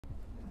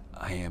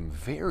I am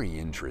very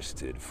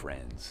interested,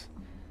 friends,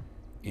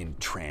 in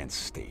trance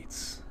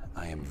states.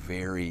 I am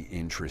very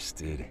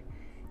interested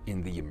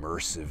in the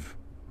immersive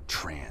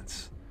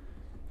trance.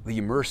 The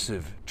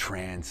immersive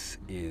trance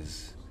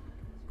is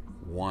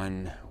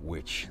one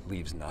which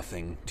leaves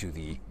nothing to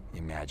the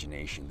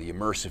imagination. The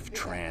immersive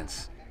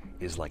trance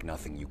is like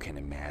nothing you can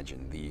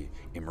imagine. The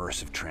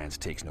immersive trance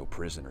takes no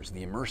prisoners.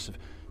 The immersive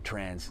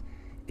trance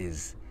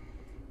is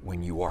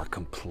when you are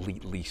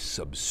completely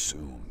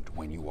subsumed,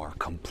 when you are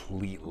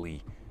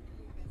completely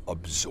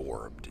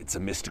absorbed. It's a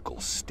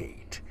mystical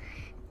state.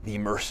 The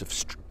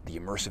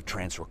immersive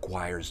trance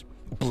requires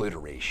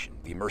obliteration.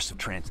 The immersive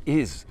trance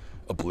is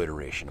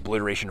obliteration.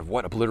 Obliteration of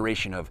what?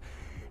 Obliteration of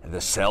the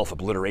self,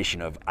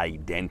 obliteration of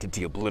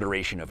identity,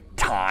 obliteration of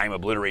time,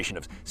 obliteration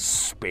of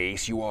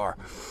space. You are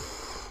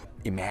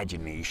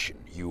imagination.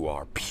 You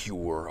are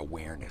pure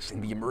awareness. In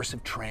the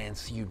immersive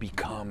trance, you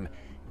become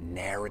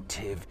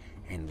narrative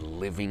and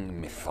living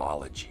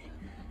mythology.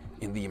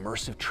 In the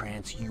immersive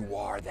trance, you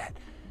are that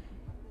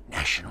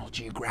National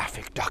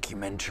Geographic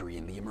documentary.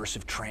 In the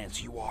immersive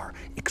trance, you are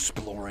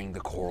exploring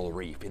the coral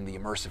reef. In the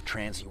immersive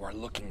trance, you are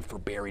looking for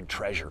buried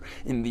treasure.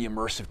 In the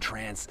immersive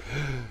trance,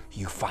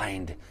 you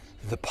find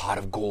the pot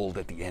of gold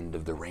at the end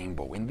of the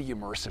rainbow. In the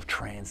immersive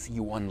trance,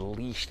 you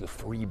unleash the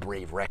free,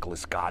 brave,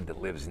 reckless God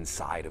that lives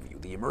inside of you.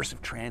 The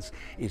immersive trance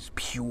is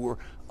pure,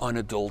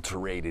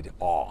 unadulterated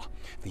awe.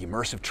 The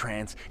immersive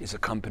trance is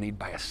accompanied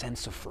by a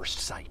sense of first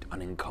sight,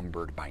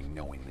 unencumbered by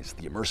knowingness.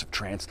 The immersive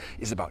trance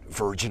is about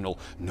virginal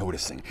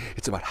noticing.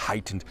 It's about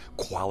heightened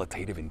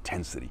qualitative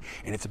intensity.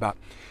 And it's about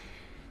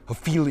a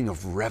feeling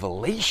of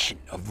revelation,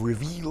 of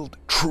revealed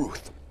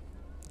truth.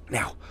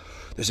 Now,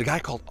 there's a guy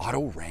called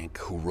Otto Rank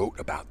who wrote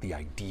about the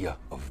idea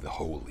of the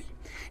holy.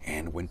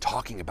 And when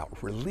talking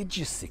about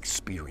religious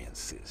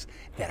experiences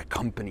that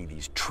accompany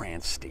these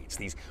trance states,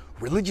 these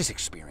religious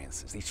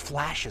experiences, these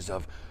flashes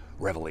of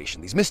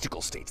revelation, these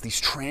mystical states,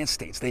 these trance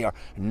states, they are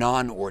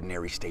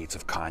non-ordinary states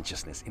of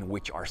consciousness in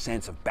which our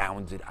sense of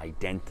bounded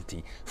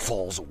identity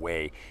falls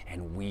away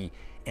and we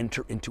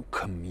enter into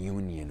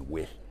communion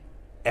with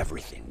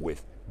everything,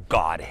 with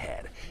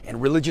Godhead.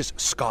 And religious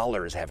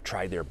scholars have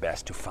tried their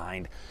best to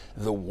find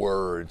the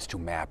words to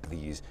map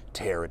these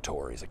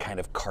territories, a kind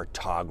of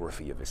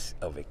cartography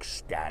of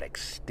ecstatic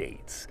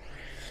states.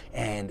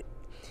 And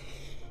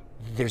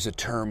there's a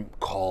term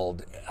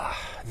called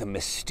the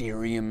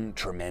Mysterium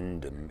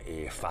Tremendum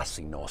e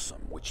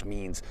Fascinosum, which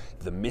means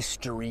the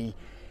mystery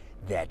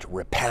that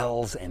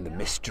repels and the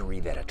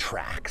mystery that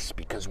attracts.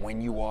 Because when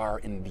you are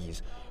in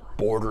these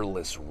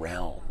borderless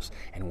realms,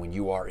 and when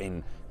you are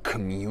in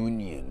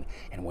communion,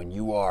 and when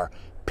you are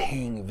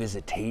paying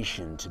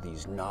visitation to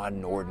these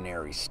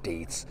non-ordinary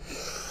states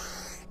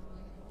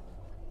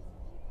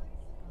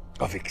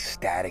of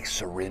ecstatic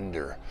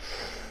surrender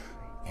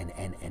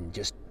and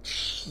just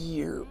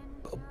sheer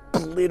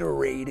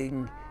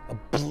obliterating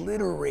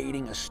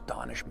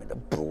astonishment,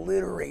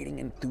 obliterating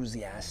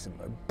enthusiasm,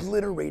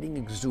 obliterating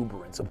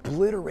exuberance,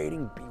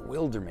 obliterating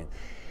bewilderment,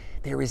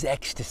 there is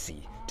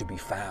ecstasy to be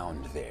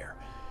found there.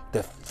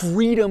 The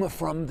freedom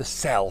from the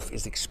self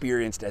is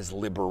experienced as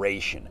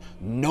liberation.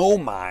 No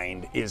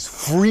mind is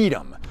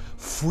freedom.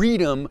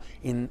 Freedom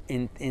in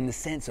the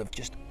sense of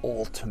just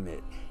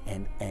ultimate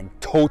and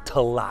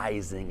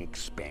totalizing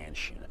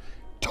expansion,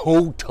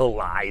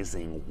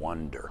 totalizing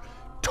wonder,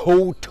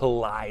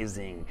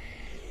 totalizing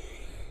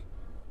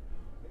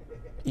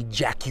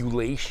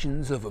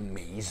ejaculations of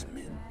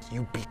amazement.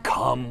 You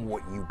become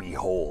what you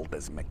behold,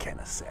 as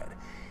McKenna said.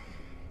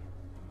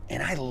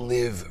 And I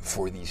live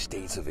for these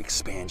states of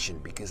expansion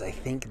because I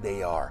think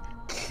they are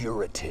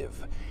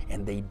curative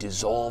and they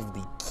dissolve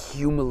the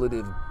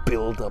cumulative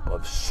buildup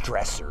of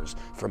stressors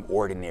from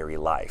ordinary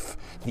life.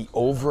 The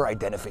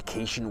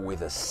over-identification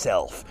with a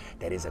self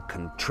that is a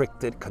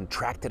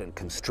contracted and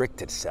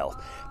constricted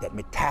self that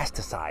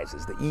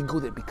metastasizes, the ego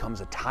that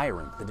becomes a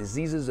tyrant, the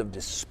diseases of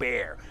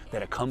despair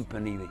that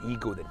accompany the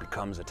ego that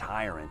becomes a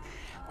tyrant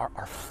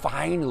are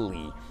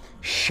finally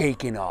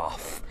shaken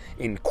off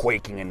in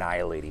quaking,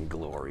 annihilating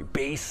glory.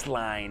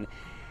 Baseline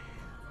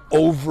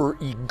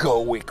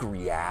over-egoic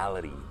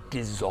reality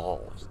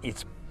dissolves.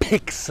 It's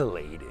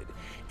pixelated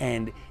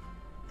and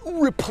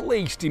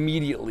replaced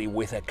immediately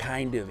with a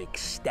kind of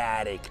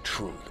ecstatic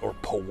truth or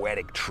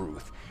poetic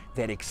truth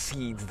that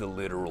exceeds the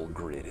literal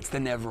grid. It's the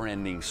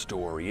never-ending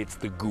story. It's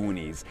the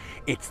Goonies.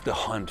 It's the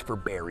hunt for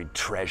buried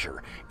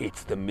treasure.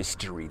 It's the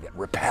mystery that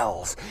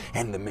repels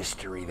and the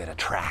mystery that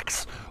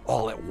attracts.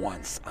 All at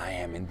once, I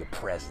am in the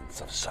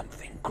presence of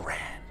something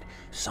grand,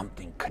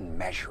 something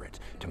commensurate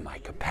to my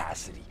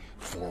capacity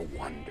for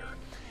wonder.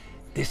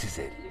 This is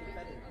it.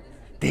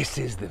 This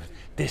is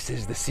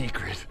the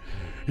secret.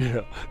 You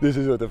know, this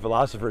is what the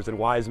philosophers and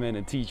wise men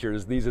and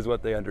teachers, this is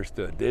what they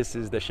understood. This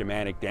is the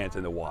shamanic dance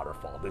in the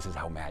waterfall. This is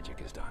how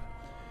magic is done.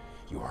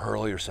 You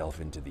hurl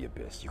yourself into the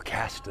abyss. You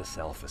cast the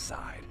self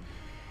aside,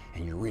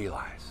 and you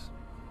realize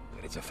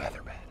that it's a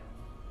featherbed.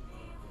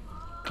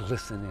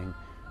 Glistening,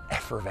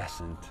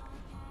 effervescent,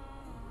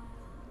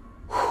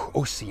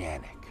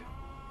 oceanic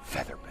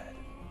featherbed.